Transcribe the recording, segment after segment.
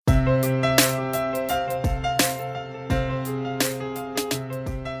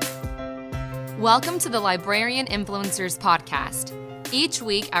Welcome to the Librarian Influencers Podcast. Each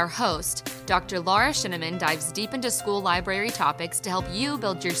week, our host, Dr. Laura Shinneman, dives deep into school library topics to help you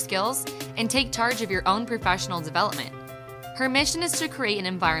build your skills and take charge of your own professional development. Her mission is to create an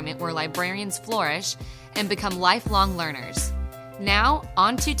environment where librarians flourish and become lifelong learners. Now,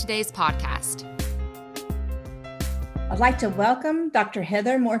 on to today's podcast. I'd like to welcome Dr.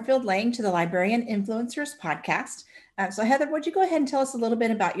 Heather Moorefield-Lang to the Librarian Influencers Podcast. So Heather, would you go ahead and tell us a little bit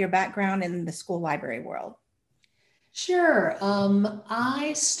about your background in the school library world? Sure.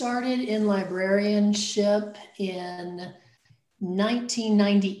 I started in librarianship in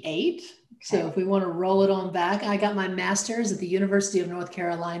 1998. So if we want to roll it on back, I got my master's at the University of North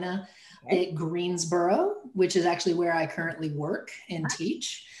Carolina at Greensboro, which is actually where I currently work and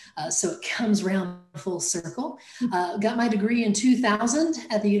teach. So it comes around full circle. Got my degree in 2000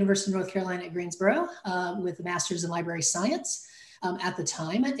 at the University of North Carolina at Greensboro with a master's in library science at the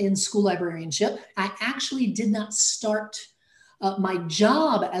time in school librarianship. I actually did not start my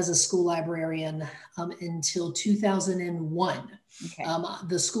job as a school librarian until 2001. Okay.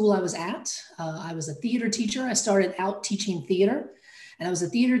 The school I was at, I was a theater teacher. I started out teaching theater. And I was a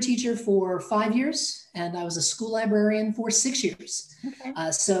theater teacher for 5 years, and I was a school librarian for 6 years. Okay.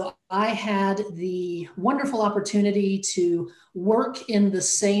 So I had the wonderful opportunity to work in the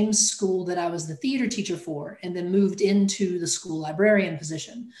same school that I was the theater teacher for, and then moved into the school librarian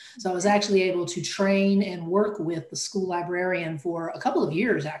position. So I was actually able to train and work with the school librarian for a couple of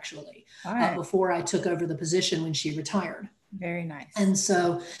years, actually, before I took over the position when she retired. Very nice. And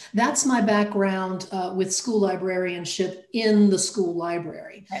so that's my background with school librarianship in the school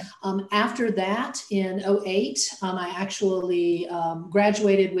library. Okay. After that, in 2008, I actually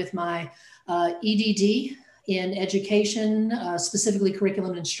graduated with my EDD in education, specifically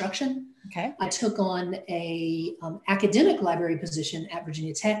curriculum and instruction. Okay. I took on a academic library position at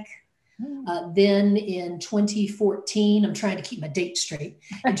Virginia Tech. Then in 2014, I'm trying to keep my date straight.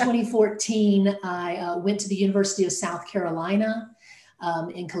 In 2014, I went to the University of South Carolina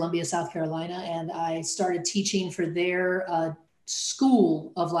in Columbia, South Carolina, and I started teaching for their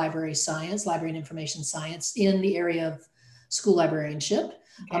School of Library Science, Library and Information Science, in the area of school librarianship.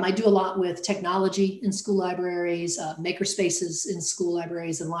 Okay. I do a lot with technology in school libraries, maker spaces in school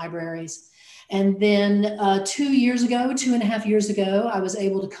libraries and libraries. And then 2.5 years ago, I was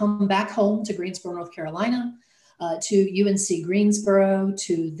able to come back home to Greensboro, North Carolina, to UNC Greensboro,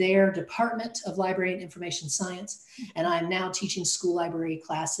 to their Department of Library and Information Science. And I'm now teaching school library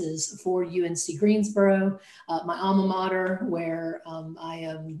classes for UNC Greensboro, my alma mater, where I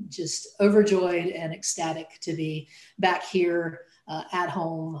am just overjoyed and ecstatic to be back here at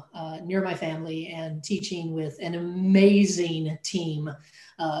home, near my family, and teaching with an amazing team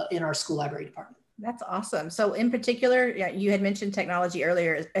in our school library department. That's awesome. So in particular, you had mentioned technology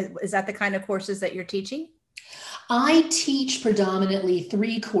earlier. Is that the kind of courses that you're teaching? I teach predominantly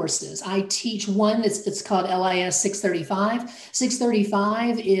 3 courses. I teach one it's called LIS 635.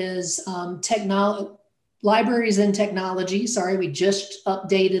 635 is Libraries and Technology. Sorry, we just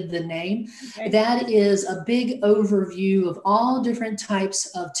updated the name. Okay. That is a big overview of all different types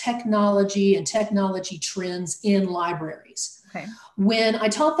of technology and technology trends in libraries. Okay. When I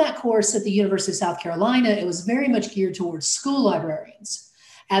taught that course at the University of South Carolina, it was very much geared towards school librarians.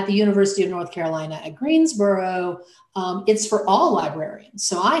 At the University of North Carolina at Greensboro, it's for all librarians.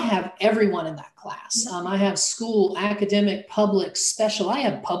 So I have everyone in that class. I have school, academic, public, special. I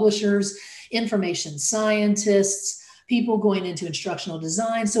have publishers, information scientists, people going into instructional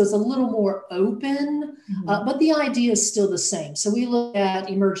design. So it's a little more open, but the idea is still the same. So we look at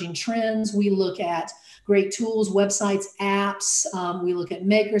emerging trends. We look at great tools, websites, apps. We look at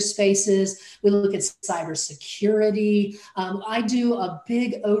maker spaces. We look at cybersecurity. I do a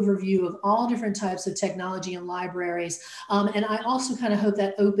big overview of all different types of technology in libraries. And I also kind of hope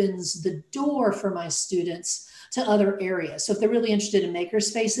that opens the door for my students to other areas. So if they're really interested in maker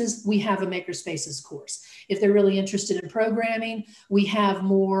spaces, we have a maker spaces course. If they're really interested in programming, we have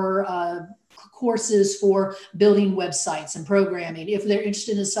more courses for building websites and programming. If they're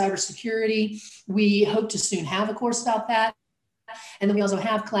interested in cybersecurity, we hope to soon have a course about that. And then we also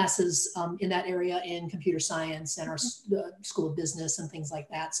have classes in that area in computer science and our School of Business and things like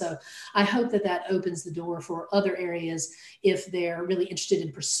that. So I hope that that opens the door for other areas if they're really interested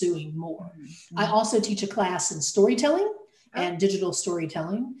in pursuing more. Mm-hmm. I also teach a class in storytelling and digital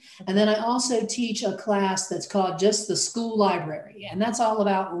storytelling. And then I also teach a class that's called just the school library. And that's all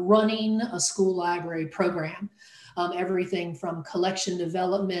about running a school library program. everything from collection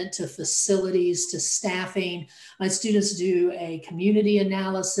development to facilities to staffing. My students do a community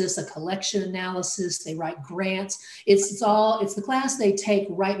analysis, a collection analysis. They write grants. It's the class they take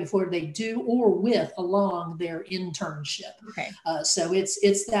right before they do or with along their internship. Okay. So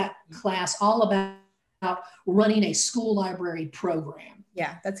it's that class all about running a school library program.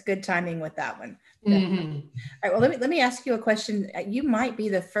 Yeah, that's good timing with that one. Mm-hmm. All right. Well, let me ask you a question. You might be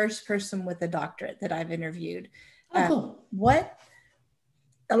the first person with a doctorate that I've interviewed. Oh, cool.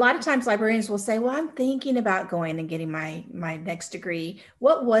 A lot of times librarians will say, well, I'm thinking about going and getting my next degree.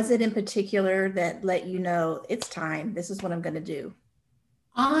 What was it in particular that let you know it's time? This is what I'm going to do?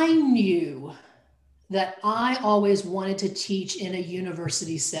 I knew that I always wanted to teach in a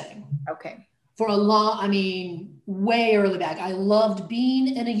university setting. Okay. For way early back. I loved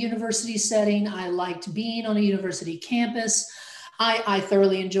being in a university setting. I liked being on a university campus. I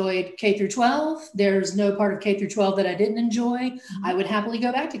thoroughly enjoyed K through 12. There's no part of K through 12 that I didn't enjoy. Mm-hmm. I would happily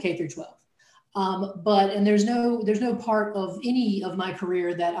go back to K through 12. And there's no part of any of my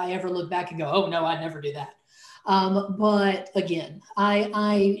career that I ever look back and go, oh no, I'd never do that. But again,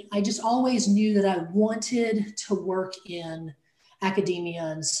 I just always knew that I wanted to work in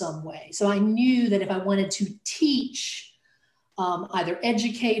academia in some way. So I knew that if I wanted to teach either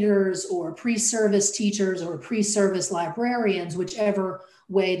educators or pre-service teachers or pre-service librarians, whichever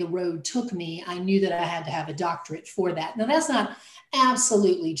way the road took me, I knew that I had to have a doctorate for that. Now, that's not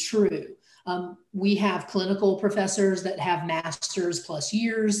absolutely true. We have clinical professors that have masters plus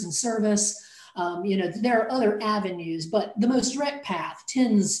years in service. There are other avenues, but the most direct path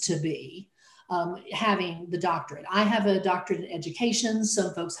tends to be having the doctorate. I have a doctorate in education.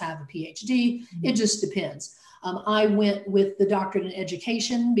 Some folks have a PhD. It just depends. I went with the doctorate in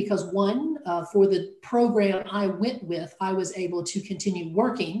education because for the program I went with, I was able to continue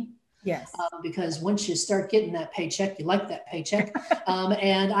working. Yes. Because once you start getting that paycheck, you like that paycheck.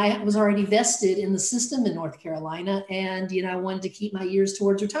 And I was already vested in the system in North Carolina, and I wanted to keep my years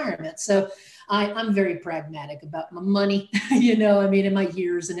towards retirement. So I'm very pragmatic about my money, and my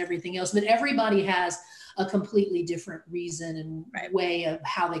years and everything else. But everybody has a completely different reason and way of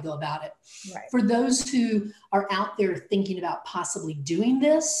how they go about it. Right. For those who are out there thinking about possibly doing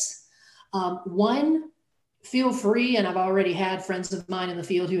this, feel free, and I've already had friends of mine in the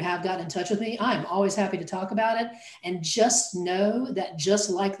field who have gotten in touch with me. I'm always happy to talk about it. And just know that just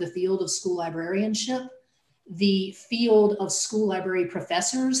like the field of school librarianship, the field of school library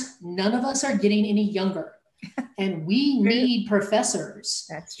professors, none of us are getting any younger. And we need professors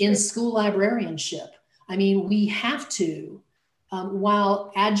in school librarianship. We have to.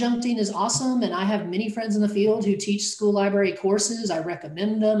 While adjuncting is awesome, and I have many friends in the field who teach school library courses, I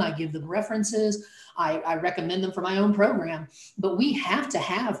recommend them, I give them references, I recommend them for my own program, but we have to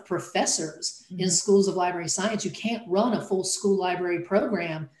have professors in schools of library science. You can't run a full school library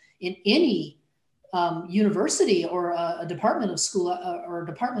program in any university or a department of school or a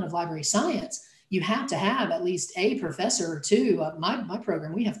department of library science. You have to have at least a professor or two. My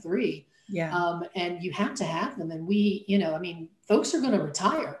program, we have 3. Yeah. And you have to have them. And folks are going to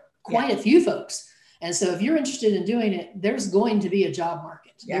retire, quite a few folks. And so if you're interested in doing it, there's going to be a job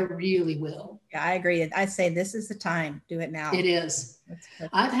market. Yeah. There really will. Yeah, I agree. I say this is the time. Do it now. It is.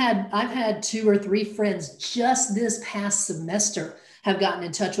 I've had 2 or 3 friends just this past semester have gotten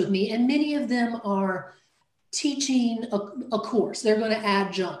in touch with me, and many of them are teaching a course. They're going to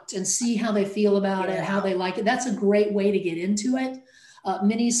adjunct and see how they feel about it, how they like it. That's a great way to get into it.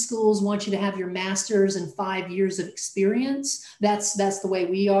 Many schools want you to have your master's and 5 years of experience. That's the way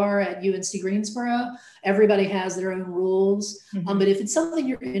we are at UNC Greensboro. Everybody has their own rules. But if it's something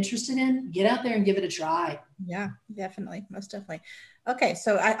you're interested in, get out there and give it a try. Yeah, definitely. Most definitely. Okay.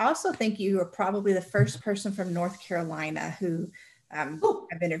 So I also think you are probably the first person from North Carolina who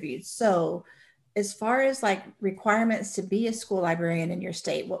I've interviewed. So as far as like requirements to be a school librarian in your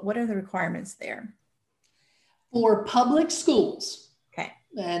state, what are the requirements there? For public schools, okay,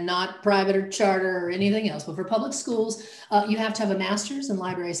 and not private or charter or anything else, but for public schools, you have to have a master's in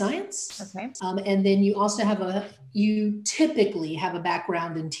library science. Okay. And then you also you typically have a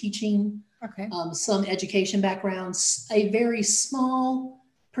background in teaching, okay, some education backgrounds. A very small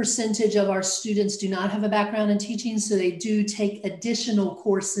percentage of our students do not have a background in teaching, so they do take additional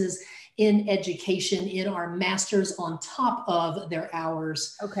courses in education in our masters on top of their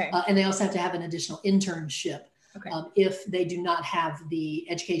hours. Okay. And they also have to have an additional internship. Okay. If they do not have the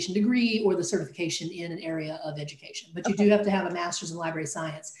education degree or the certification in an area of education. But you do have to have a master's in library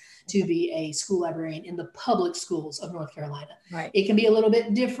science to be a school librarian in the public schools of North Carolina. Right. It can be a little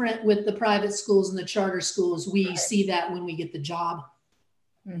bit different with the private schools and the charter schools. We see that when we get the job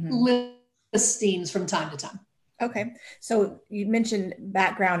listings from time to time. Okay. So you mentioned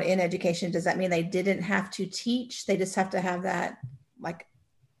background in education. Does that mean they didn't have to teach? They just have to have that like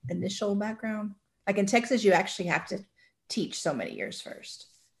initial background? Like in Texas, you actually have to teach so many years first.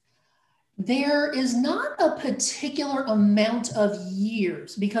 There is not a particular amount of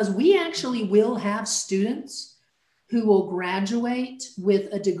years because we actually will have students who will graduate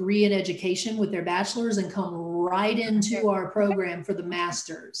with a degree in education with their bachelor's and come right into our program for the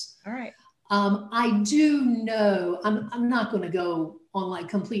master's. All right. I do know, I'm not going to go on like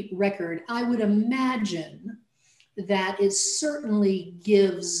complete record. I would imagine that it certainly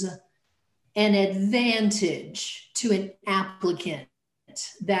gives an advantage to an applicant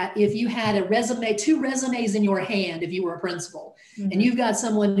that if you had a resume, 2 resumes in your hand, if you were a principal, and you've got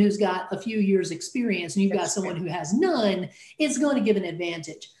someone who's got a few years experience and you've got someone who has none, it's going to give an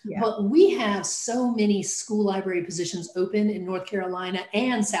advantage. Yeah. But we have so many school library positions open in North Carolina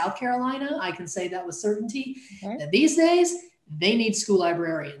and South Carolina. I can say that with certainty that these days they need school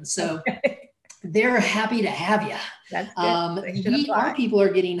librarians. So they're happy to have you. That's good. Our people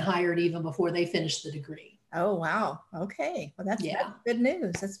are getting hired even before they finish the degree. Oh, wow. Okay. Well, that's good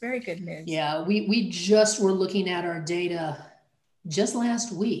news. That's very good news. Yeah. We just were looking at our data just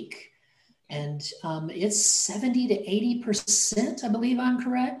last week, and it's 70 to 80%, I believe I'm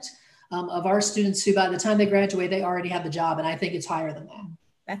correct, of our students who by the time they graduate, they already have the job. And I think it's higher than that.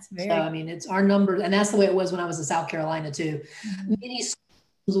 That's very So, I mean, it's our numbers. And that's the way it was when I was in South Carolina too. Many schools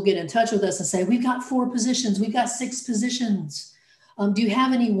will get in touch with us and say, we've got 4 positions. We've got 6 positions. Do you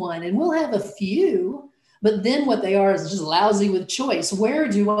have anyone? And we'll have a few. But then what they are is just lousy with choice. Where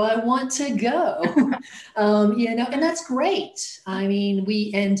do I want to go? And that's great. I mean,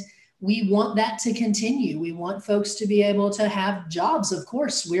 we want that to continue. We want folks to be able to have jobs. Of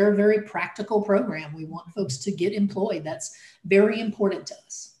course, we're a very practical program. We want folks to get employed. That's very important to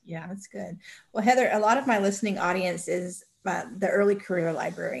us. Yeah, that's good. Well, Heather, a lot of my listening audience is the early career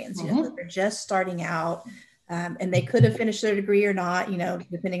librarians. You know, they're just starting out, and they could have finished their degree or not,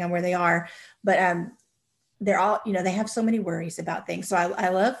 depending on where they are. But they're all, they have so many worries about things. So I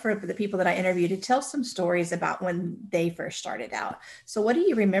love for the people that I interview to tell some stories about when they first started out. So what do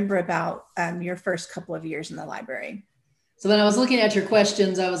you remember about your first couple of years in the library? So when I was looking at your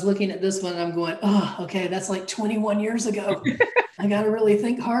questions, I was looking at this one and I'm going, oh, okay, that's like 21 years ago. I got to really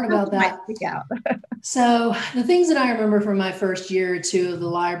think hard about that. So the things that I remember from my first year or two of the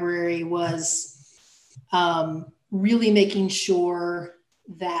library was really making sure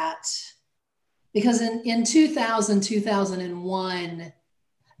that, because in 2000, 2001,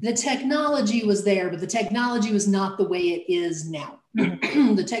 the technology was there, but the technology was not the way it is now.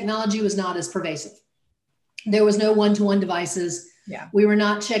 The technology was not as pervasive. There was no one-to-one devices. Yeah. We were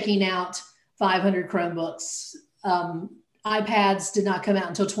not checking out 500 Chromebooks. iPads did not come out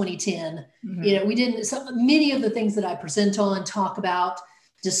until 2010. We didn't, so many of the things that I present on, talk about,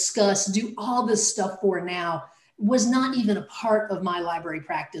 discuss, do all this stuff for now was not even a part of my library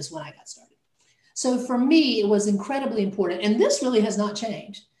practice when I got started. So for me, it was incredibly important, and this really has not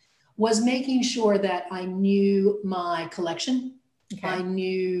changed, was making sure that I knew my collection. Okay. I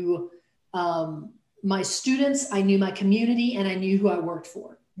knew my students, I knew my community, and I knew who I worked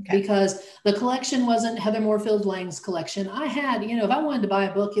for. Okay. Because the collection wasn't Heather Moorefield-Lang's collection. I had, if I wanted to buy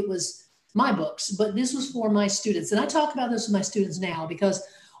a book, it was my books, but this was for my students. And I talk about this with my students now because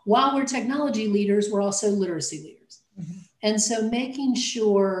while we're technology leaders, we're also literacy leaders. And so making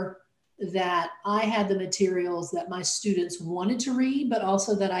sure that I had the materials that my students wanted to read, but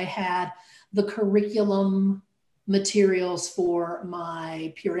also that I had the curriculum materials for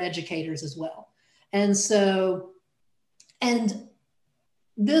my peer educators as well. And so, and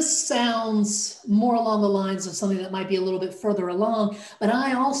this sounds more along the lines of something that might be a little bit further along, but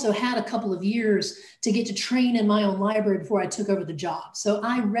I also had a couple of years to get to train in my own library before I took over the job. So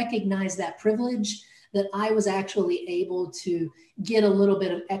I recognize that privilege, that I was actually able to get a little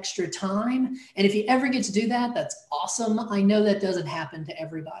bit of extra time. And if you ever get to do that, that's awesome. I know that doesn't happen to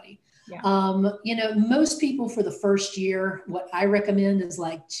everybody. Yeah. Most people for the first year, what I recommend is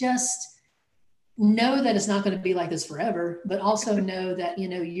just know that it's not going to be like this forever, but also know that,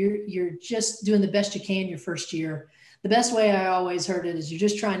 you're just doing the best you can your first year. The best way I always heard it is you're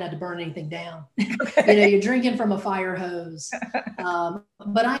just trying not to burn anything down. You're drinking from a fire hose.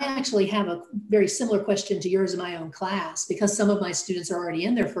 But I actually have a very similar question to yours in my own class because some of my students are already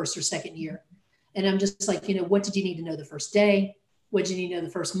in their first or second year. And I'm just like, what did you need to know the first day? What did you need to know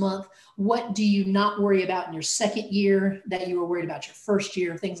the first month? What do you not worry about in your second year that you were worried about your first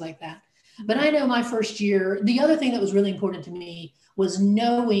year? Things like that. But I know my first year, the other thing that was really important to me was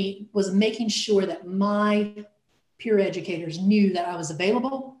making sure that my peer educators knew that I was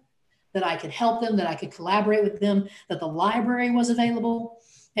available, that I could help them, that I could collaborate with them, that the library was available,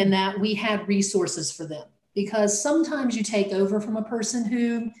 and that we had resources for them. Because sometimes you take over from a person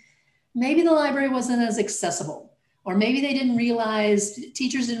who maybe the library wasn't as accessible, or maybe they didn't realize,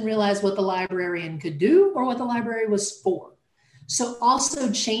 teachers didn't realize what the librarian could do or what the library was for. So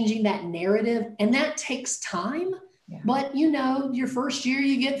also changing that narrative, and that takes time. Yeah. But your first year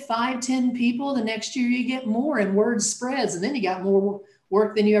you get 5, 10 people, the next year you get more, and word spreads, and then you got more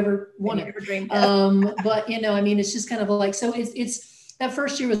work than you ever wanted. But it's just kind of like, so it's that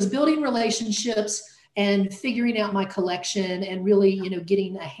first year was building relationships and figuring out my collection and really,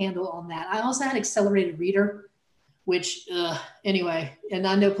 getting a handle on that. I also had accelerated reader, which anyway, and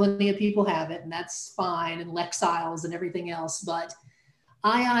I know plenty of people have it, and that's fine, and Lexiles and everything else. But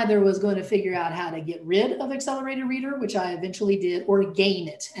I either was going to figure out how to get rid of accelerated reader, which I eventually did, or gain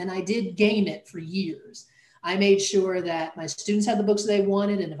it. And I did gain it for years. I made sure that my students had the books they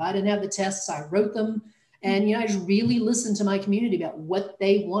wanted. And if I didn't have the tests, I wrote them. And, I just really listened to my community about what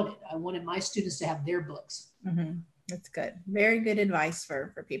they wanted. I wanted my students to have their books. Mm-hmm. That's good. Very good advice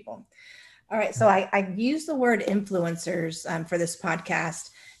for people. All right. So I use the word influencers for this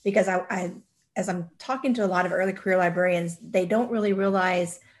podcast because as I'm talking to a lot of early career librarians, they don't really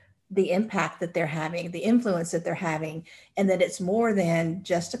realize the impact that they're having, the influence that they're having, and that it's more than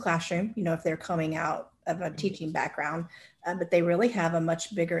just a classroom, if they're coming out of a teaching background, but they really have a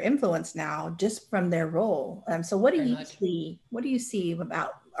much bigger influence now just from their role. So what do you see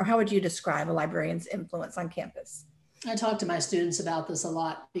about, or how would you describe a librarian's influence on campus? I talk to my students about this a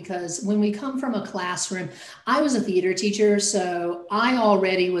lot because when we come from a classroom, I was a theater teacher, so I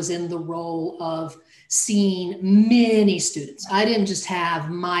already was in the role of seeing many students. I didn't just have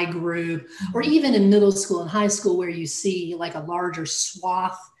my group, or even in middle school and high school where you see like a larger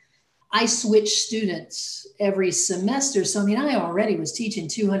swath. I switched students every semester. So, I already was teaching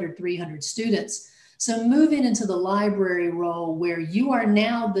 200, 300 students. So moving into the library role where you are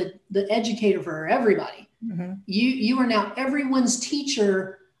now the educator for everybody. Mm-hmm. You are now everyone's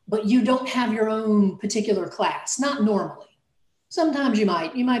teacher, but you don't have your own particular class, not normally. Sometimes you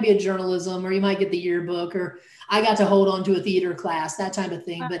might be a journalism, or you might get the yearbook, or I got to hold on to a theater class, that type of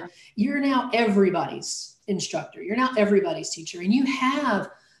thing. But you're now everybody's instructor. You're now everybody's teacher, and you have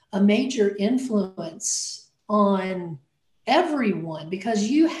a major influence on everyone because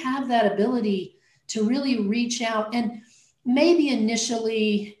you have that ability to really reach out. And maybe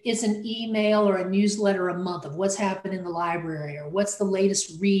initially it's an email or a newsletter a month of what's happened in the library, or what's the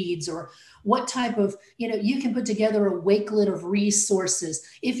latest reads, or what type of, you can put together a wakelet of resources.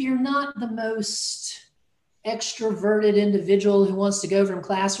 If you're not the most extroverted individual who wants to go from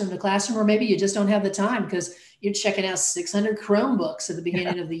classroom to classroom, or maybe you just don't have the time because you're checking out 600 Chromebooks at the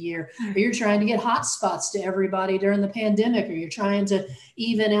beginning of the year, or you're trying to get hotspots to everybody during the pandemic, or you're trying to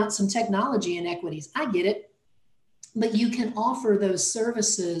even out some technology inequities. I get it. But you can offer those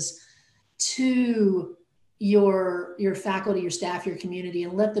services to your faculty, your staff, your community,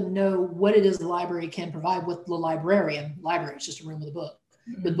 and let them know what it is the library can provide. With the librarian, library is just a room with a book,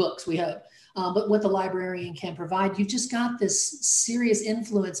 with books, we hope. But what the librarian can provide, you've just got this serious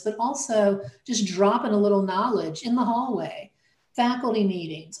influence, but also just dropping a little knowledge in the hallway, faculty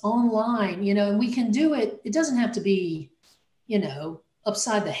meetings, online, and we can do it. It doesn't have to be,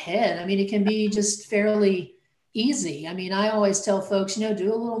 upside the head. It can be just fairly easy. I always tell folks, do a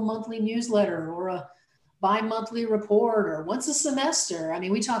little monthly newsletter or a bi-monthly report or once a semester.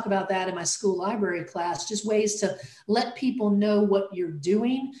 We talk about that in my school library class, just ways to let people know what you're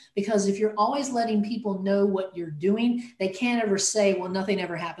doing, because if you're always letting people know what you're doing, they can't ever say, well, nothing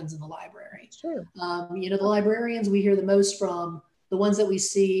ever happens in the library. True. The librarians we hear the most from, the ones that we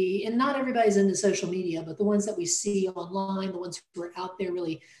see, and not everybody's into social media, but the ones that we see online, the ones who are out there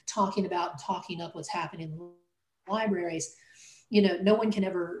really talking about and talking up what's happening in the libraries, no one can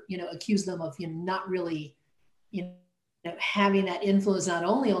ever, accuse them of, not really, having that influence not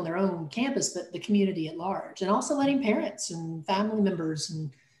only on their own campus, but the community at large, and also letting parents and family members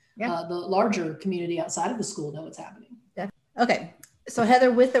and the larger community outside of the school know what's happening. Okay. So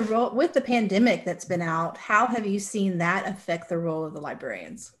Heather, with the pandemic that's been out, how have you seen that affect the role of the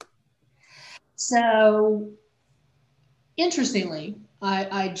librarians? So interestingly,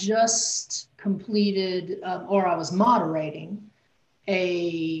 I just completed, or I was moderating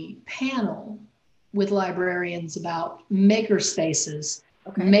a panel with librarians about maker spaces,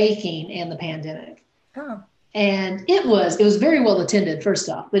 making in the pandemic. Oh. And it was very well attended, first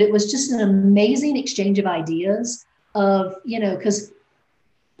off, but it was just an amazing exchange of ideas of, because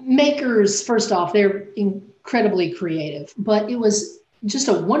makers, first off, they're incredibly creative, but it was just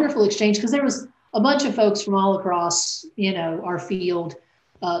a wonderful exchange because there was a bunch of folks from all across, our field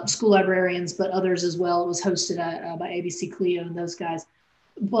school librarians, but others as well. It was hosted by ABC Clio and those guys.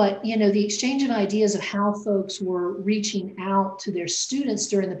 But, the exchange of ideas of how folks were reaching out to their students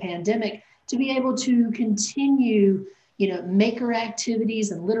during the pandemic to be able to continue, maker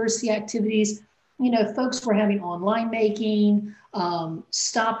activities and literacy activities. Folks were having online making,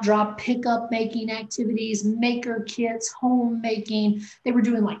 stop, drop, pickup making activities, maker kits, home making. They were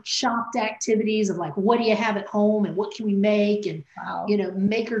doing like chopped activities of like, what do you have at home and what can we make? And, Wow.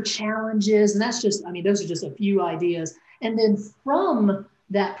 maker challenges. And that's just, those are just a few ideas. And then from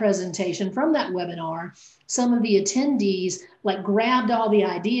that presentation, from that webinar, some of the attendees like grabbed all the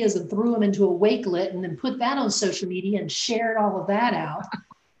ideas and threw them into a Wakelet and then put that on social media and shared all of that out.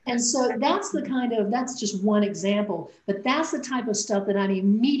 And so that's just one example, but that's the type of stuff that I'm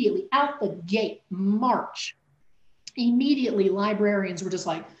immediately out the gate, March. Immediately, librarians were just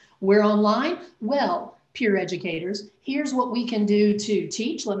like, we're online? Well, peer educators, here's what we can do to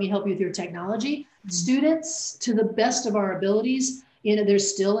teach. Let me help you with your technology. Students, to the best of our abilities,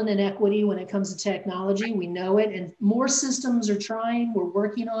 there's still an inequity when it comes to technology. We know it, and more systems are trying. We're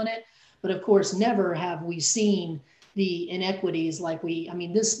working on it. But of course, never have we seen the inequities like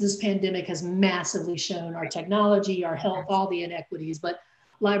this pandemic has massively shown our technology, our health, all the inequities. But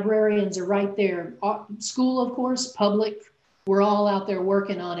librarians are right there. School, of course, public, we're all out there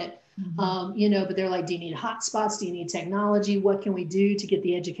working on it. But they're like, do you need hotspots? Do you need technology? What can we do to get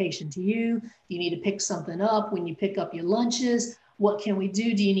the education to you? Do you need to pick something up when you pick up your lunches? What can we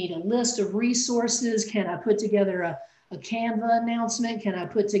do? Do you need a list of resources? Can I put together a Canva announcement? Can I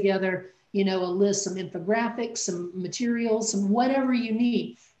put together, a list, some infographics, some materials, some whatever you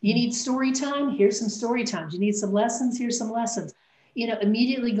need? You need story time? Here's some story times. You need some lessons? Here's some lessons.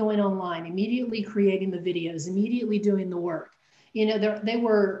 Immediately going online, immediately creating the videos, immediately doing the work. They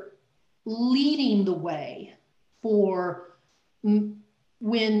were leading the way for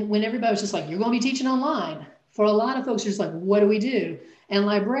when everybody was just like, you're going to be teaching online. For a lot of folks, just like, what do we do? And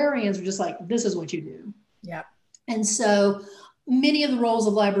librarians were just like, this is what you do. Yeah. And so many of the roles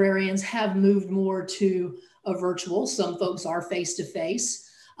of librarians have moved more to a virtual. Some folks are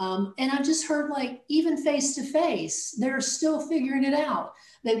face-to-face. And I've just heard like, even face-to-face, they're still figuring it out.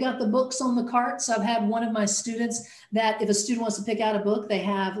 They've got the books on the carts. I've had one of my students that if a student wants to pick out a book, they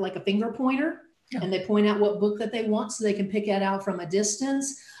have like a finger pointer and they point out what book that they want so they can pick that out from a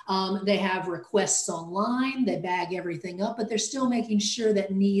distance. They have requests online, they bag everything up, but they're still making sure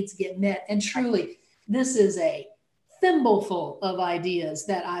that needs get met. And truly, this is a thimbleful of ideas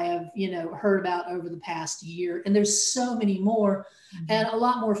that I have, heard about over the past year. And there's so many more, and a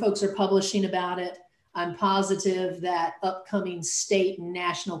lot more folks are publishing about it. I'm positive that upcoming state and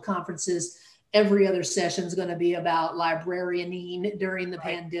national conferences, every other session is going to be about librarianing during the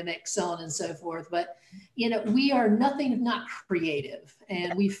pandemic, so on and so forth. But, we are nothing if not creative,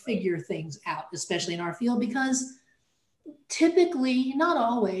 and we figure things out, especially in our field, because typically, not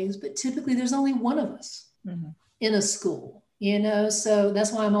always, but typically there's only one of us in a school, so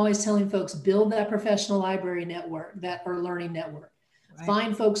that's why I'm always telling folks, build that professional library network, or learning network. Right.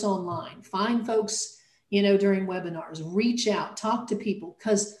 Find folks online, find folks, during webinars, reach out, talk to people,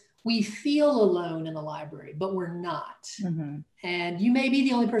 because we feel alone in the library, but we're not. And you may be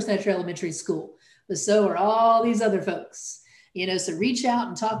the only person at your elementary school, but so are all these other folks, so reach out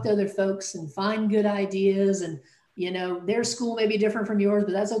and talk to other folks and find good ideas. And, their school may be different from yours,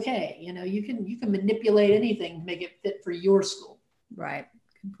 but that's okay. You can manipulate anything to make it fit for your school. Right.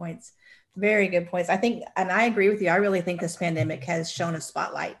 Good points. Very good points. I think, and I agree with you. I really think this pandemic has shown a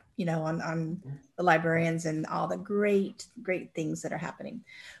spotlight, on the librarians and all the great things that are happening.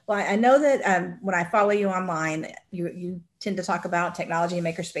 Well, I know that when I follow you online, you tend to talk about technology and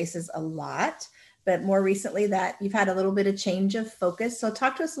maker spaces a lot, but more recently that you've had a little bit of change of focus. So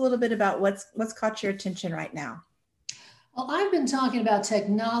talk to us a little bit about what's caught your attention right now. Well, I've been talking about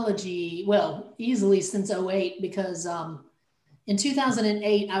technology, easily since 2008, because in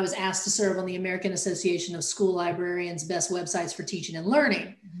 2008, I was asked to serve on the American Association of School Librarians Best Websites for Teaching and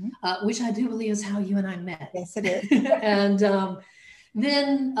Learning, which I do believe is how you and I met. Yes, it is. And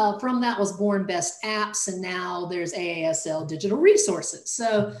then from that was born Best Apps, and now there's AASL Digital Resources.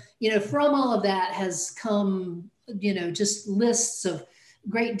 So, from all of that has come, just lists of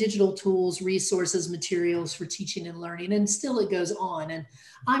great digital tools, resources, materials for teaching and learning, and still it goes on. And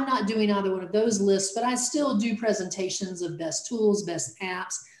I'm not doing either one of those lists, but I still do presentations of best tools, best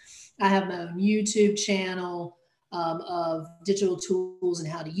apps. I have my own YouTube channel of digital tools and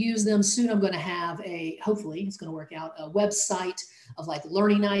how to use them. Soon I'm going to have hopefully it's going to work out, a website of like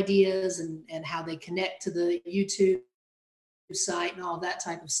learning ideas and how they connect to the YouTube site and all that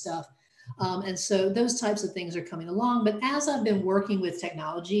type of stuff. And so those types of things are coming along. But as I've been working with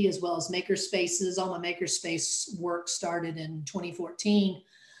technology as well as makerspaces, all my makerspace work started in 2014.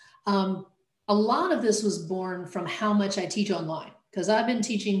 A lot of this was born from how much I teach online, because I've been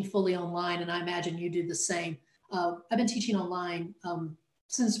teaching fully online, and I imagine you do the same. I've been teaching online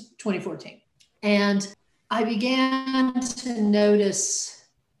since 2014. And I began to notice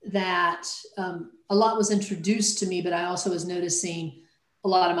that a lot was introduced to me, but I also was noticing a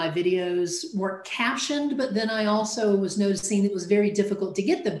lot of my videos weren't captioned, but then I also was noticing it was very difficult to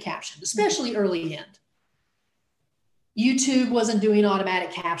get them captioned, especially early end. YouTube wasn't doing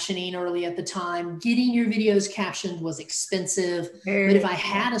automatic captioning early at the time. Getting your videos captioned was expensive. But if I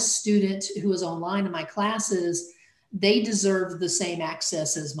had a student who was online in my classes, they deserved the same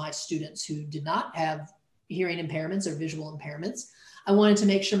access as my students who did not have hearing impairments or visual impairments. I wanted to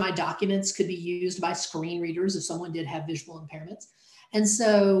make sure my documents could be used by screen readers if someone did have visual impairments. And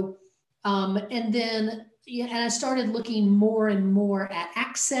so, and I started looking more and more at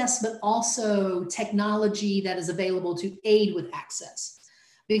access, but also technology that is available to aid with access.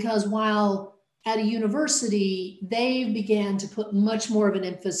 Because while at a university, they began to put much more of an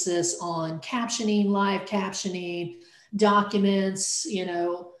emphasis on captioning, live captioning, documents,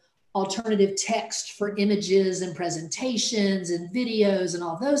 alternative text for images and presentations and videos and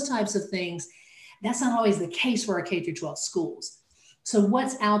all those types of things. That's not always the case for our K through 12 schools. So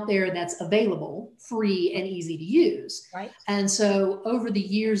what's out there that's available, free and easy to use? Right. And so over the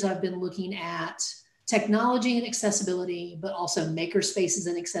years, I've been looking at technology and accessibility, but also maker spaces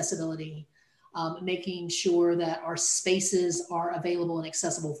and accessibility, making sure that our spaces are available and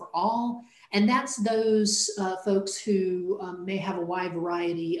accessible for all. And that's those folks who may have a wide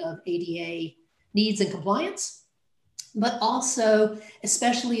variety of ADA needs and compliance, but also,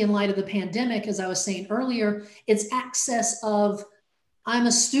 especially in light of the pandemic, as I was saying earlier, it's access of, I'm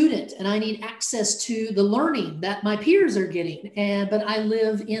a student and I need access to the learning that my peers are getting, but I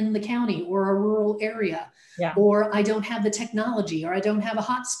live in the county or a rural area, or I don't have the technology, or I don't have a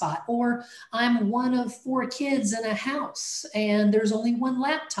hotspot, or I'm one of 4 kids in a house and there's only one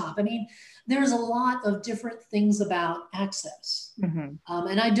laptop. I mean, there's a lot of different things about access. And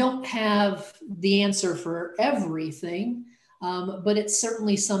I don't have the answer for everything, but it's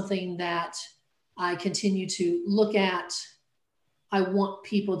certainly something that I continue to look at. I want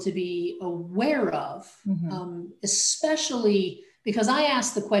people to be aware of, especially because I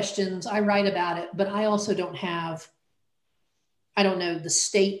ask the questions, I write about it, but I also don't have, I don't know, the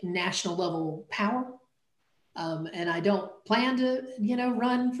state and national level power. And I don't plan to,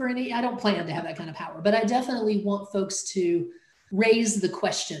 run for any, I don't plan to have that kind of power, but I definitely want folks to raise the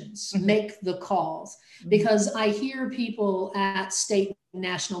questions, make the calls, because I hear people at state and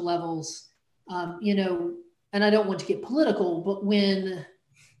national levels, and I don't want to get political, but when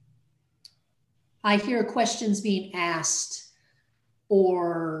I hear questions being asked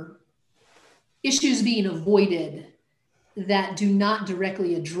or issues being avoided that do not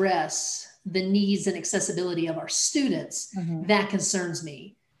directly address the needs and accessibility of our students, that concerns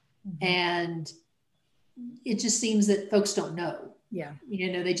me. And it just seems that folks don't know. Yeah.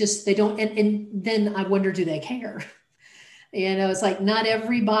 They don't, and then I wonder, do they care? It's like not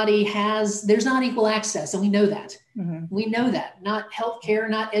everybody there's not equal access. And we know that. We know that. Not healthcare,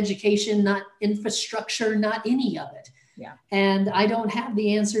 not education, not infrastructure, not any of it. Yeah. And I don't have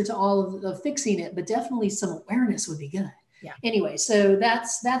the answer to all of fixing it, but definitely some awareness would be good. Yeah. Anyway, so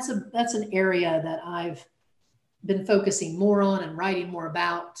that's an area that I've been focusing more on and writing more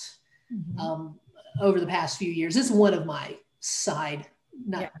about over the past few years. It's one of my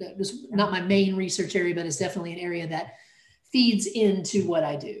not my main research area, but it's definitely an area that feeds into what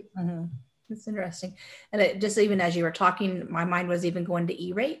I do. That's interesting. And it just, even as you were talking, my mind was even going to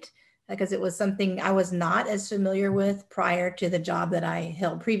E-rate, because it was something I was not as familiar with prior to the job that I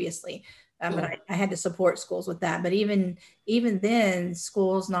held previously. But I had to support schools with that. But even then,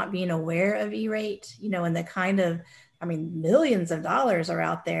 schools not being aware of E-rate, and the kind of, millions of dollars are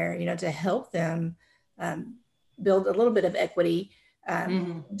out there, to help them build a little bit of equity,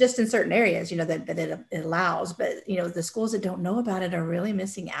 just in certain areas, that it allows. But, the schools that don't know about it are really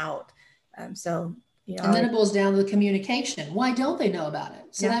missing out. And then it boils down to the communication. Why don't they know about it?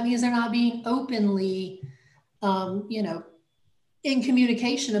 So that means they're not being openly, in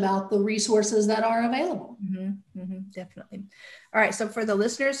communication about the resources that are available. Definitely. All right. So for the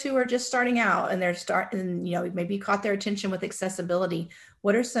listeners who are just starting out and maybe caught their attention with accessibility,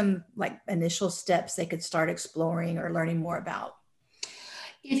 what are some initial steps they could start exploring or learning more about?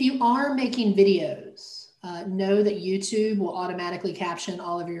 If you are making videos, know that YouTube will automatically caption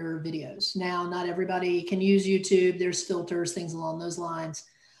all of your videos. Now, not everybody can use YouTube. There's filters, things along those lines.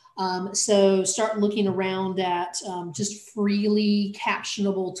 So start looking around at just freely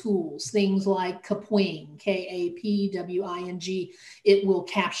captionable tools, things like Kapwing, Kapwing. It will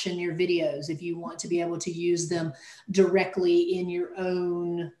caption your videos if you want to be able to use them directly in your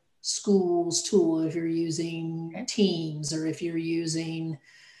own school's tool. If you're using Teams, or if you're using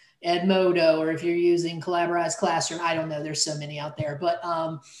Edmodo, or if you're using Collaborise Classroom, I don't know, there's so many out there, but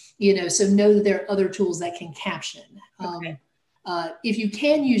so know that there are other tools that can caption. If you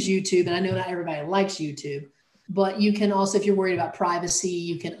can use YouTube, and I know not everybody likes YouTube, but you can also, if you're worried about privacy,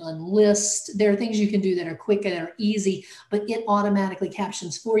 you can unlist. There are things you can do that are quick and are easy, but it automatically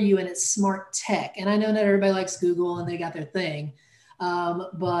captions for you, and it's smart tech. And I know not everybody likes Google and they got their thing,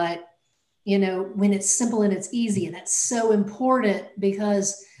 but when it's simple and it's easy, and that's so important,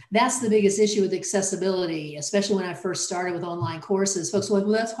 because that's the biggest issue with accessibility, especially when I first started with online courses. Folks were like,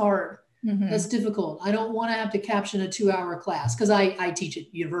 well, that's hard. That's difficult. I don't want to have to caption a 2-hour class, because I teach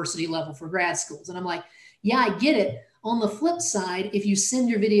at university level for grad schools. And I'm like, yeah, I get it. On the flip side, if you send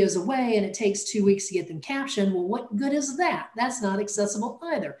your videos away and it takes 2 weeks to get them captioned, well, what good is that? That's not accessible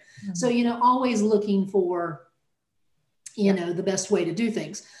either. So, always looking for, the best way to do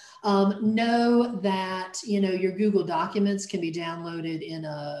things. Know that, your Google Documents can be downloaded in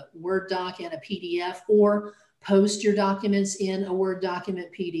a Word doc and a PDF, or post your documents in a Word document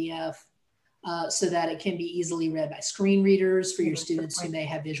PDF. So that it can be easily read by screen readers for your students who may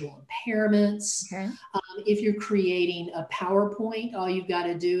have visual impairments. If you're creating a PowerPoint, all you've got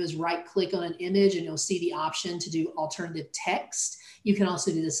to do is right click on an image and you'll see the option to do alternative text. You can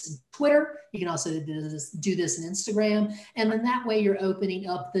also do this in Twitter. You can also do this in Instagram. And then that way you're opening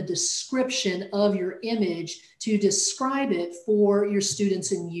up the description of your image to describe it for your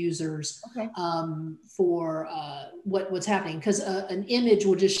students and users for what's happening. Because an image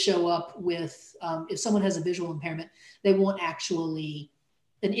will just show up with, if someone has a visual impairment, they won't actually,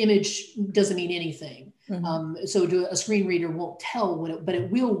 an image doesn't mean anything. So a screen reader won't tell but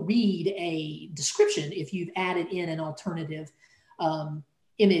it will read a description if you've added in an alternative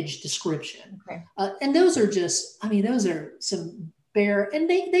image description. And those are just, those are some and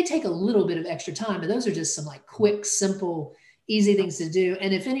they take a little bit of extra time, but those are just some like quick, simple, easy things to do.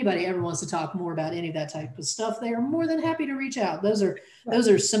 And if anybody ever wants to talk more about any of that type of stuff, they are more than happy to reach out. Those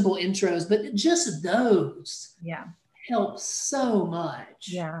are simple intros, but just those help so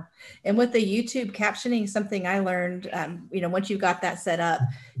much. And with the YouTube captioning, something I learned, once you've got that set up,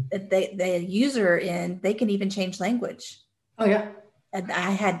 the user they can even change language. And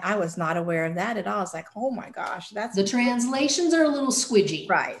I was not aware of that at all. I was like, oh my gosh, the translations are a little squidgy.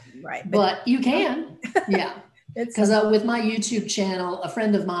 Right. But you can. Because with my YouTube channel, a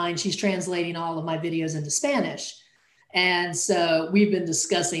friend of mine, she's translating all of my videos into Spanish. And so we've been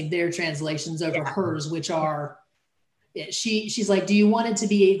discussing their translations over hers, which are, she's like, do you want it to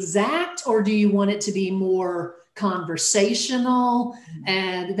be exact, or do you want it to be more conversational?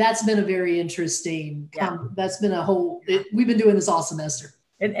 And that's been a very interesting, that's been we've been doing this all semester.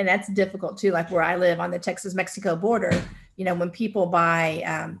 And that's difficult too. Like where I live on the Texas-Mexico border, when people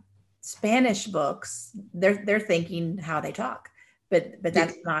buy Spanish books, they're thinking how they talk, but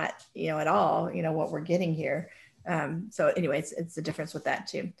that's not, at all, what we're getting here. So anyway, it's the difference with that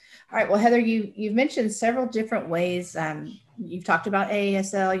too. All right. Well, Heather, you've mentioned several different ways. You've talked about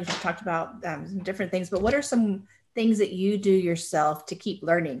AASL, you've talked about some different things, but what are some things that you do yourself to keep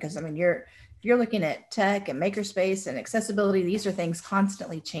learning? Because if you're looking at tech and makerspace and accessibility, these are things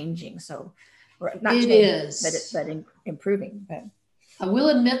constantly changing. So not changing, but improving. But I will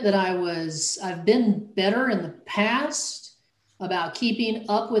admit that I've been better in the past about keeping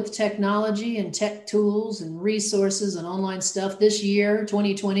up with technology and tech tools and resources and online stuff. This year,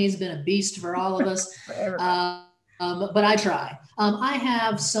 2020 has been a beast for all of us. But I try. I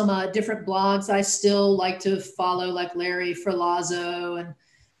have some different blogs I still like to follow, like Larry Ferlazzo and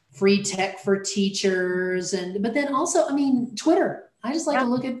Free Tech for Teachers. But then also, Twitter. I just like to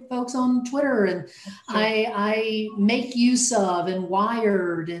look at folks on Twitter, and I make use of and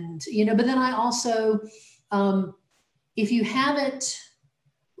Wired, and, but then I also, if you haven't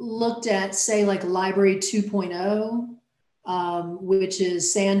looked at, say, like Library 2.0, which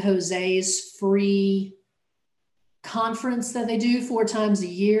is San Jose's free conference that they do 4 times a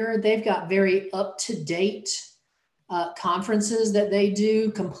year, they've got very up-to-date conferences that they do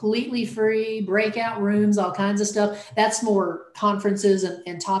completely free, breakout rooms, all kinds of stuff. That's more conferences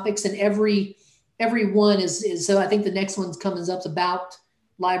and topics, and every one is so I think the next one's coming up about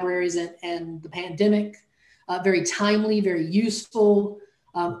libraries and the pandemic. Very timely, very useful.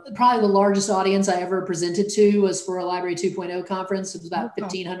 Probably the largest audience I ever presented to was for a Library 2.0 conference. It was about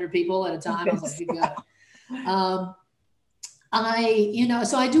 1,500 people at a time. I was like, you got it.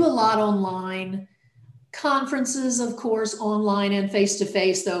 So I do a lot online. Conferences, of course, online and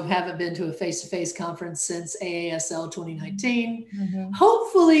face-to-face, though I haven't been to a face-to-face conference since AASL 2019. Mm-hmm.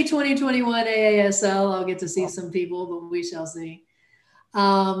 Hopefully 2021 AASL, I'll get to see some people, but we shall see.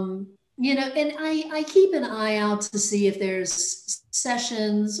 And I keep an eye out to see if there's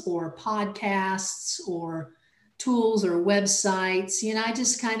sessions or podcasts or tools or websites. I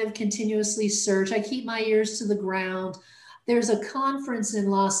just kind of continuously search. I keep my ears to the ground. There's a conference in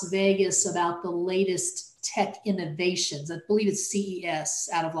Las Vegas about the latest tech innovations. I believe it's CES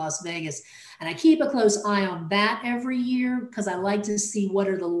out of Las Vegas. And I keep a close eye on that every year because I like to see what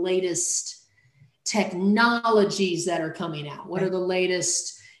are the latest technologies that are coming out. What are the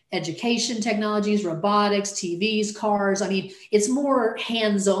latest education technologies, robotics, TVs, cars. I mean, it's more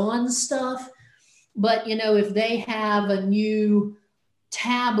hands-on stuff. But, if they have a new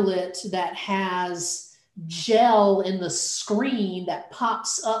tablet that has gel in the screen that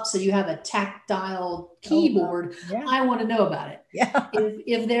pops up so you have a tactile keyboard, I want to know about it. Yeah.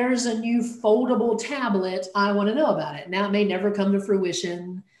 If there's a new foldable tablet, I want to know about it. Now, it may never come to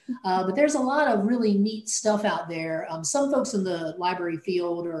fruition, but there's a lot of really neat stuff out there. Some folks in the library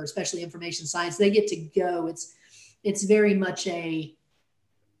field, or especially information science, they get to go. It's very much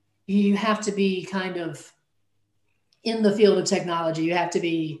you have to be kind of in the field of technology. You have to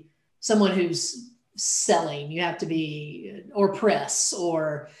be someone who's selling, you have to be, or press,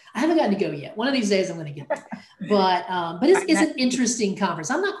 or I haven't gotten to go yet. One of these days I'm going to get there. But it's an interesting conference.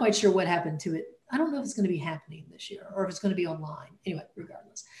 I'm not quite sure what happened to it. I don't know if it's going to be happening this year or if it's going to be online. Anyway,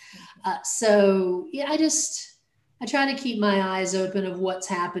 regardless. I try to keep my eyes open of what's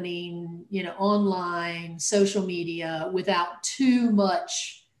happening, online, social media, without too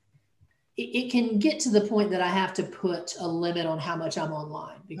much. It can get to the point that I have to put a limit on how much I'm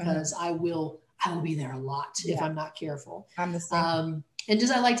online, because I will be there a lot if I'm not careful. I'm the same. And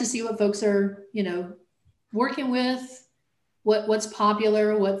just, I like to see what folks are, working with, what's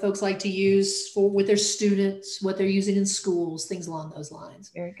popular, what folks like to use with their students, what they're using in schools, things along those lines.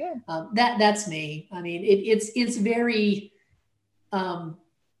 Very good. That's me. I mean, it's very all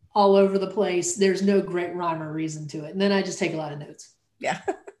over the place. There's no great rhyme or reason to it. And then I just take a lot of notes. Yeah.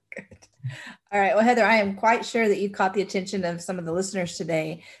 Good. All right. Well, Heather, I am quite sure that you caught the attention of some of the listeners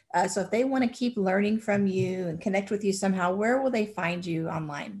today. So if they want to keep learning from you and connect with you somehow, where will they find you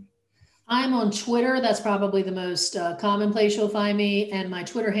online? I'm on Twitter. That's probably the most common place you'll find me. And my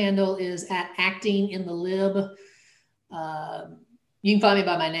Twitter handle is @actinginthelib. You can find me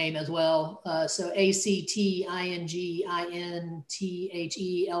by my name as well. So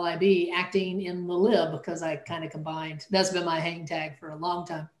ACTINGINTHELIB, acting in the lib, because I kind of combined. That's been my hang tag for a long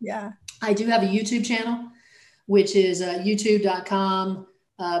time. Yeah. I do have a YouTube channel, which is youtube.com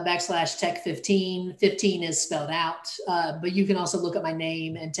 /tech15. 15 is spelled out, but you can also look at my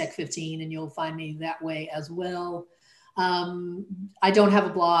name and tech15 and you'll find me that way as well. I don't have a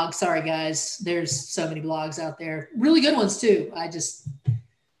blog. Sorry, guys. There's so many blogs out there. Really good ones too.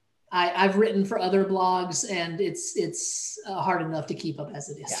 I've written for other blogs and it's hard enough to keep up as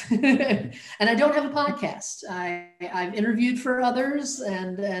it is. Yeah. And I don't have a podcast. I've interviewed for others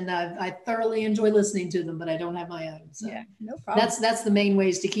and I thoroughly enjoy listening to them, but I don't have my own. So yeah, no problem. That's the main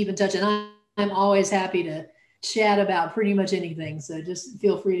ways to keep in touch. And I'm always happy to chat about pretty much anything. So just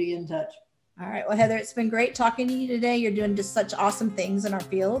feel free to get in touch. All right. Well, Heather, it's been great talking to you today. You're doing just such awesome things in our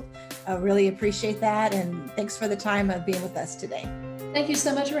field. I really appreciate that. And thanks for the time of being with us today. Thank you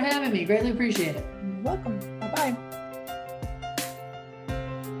so much for having me. Greatly appreciate it. You're welcome. Bye-bye.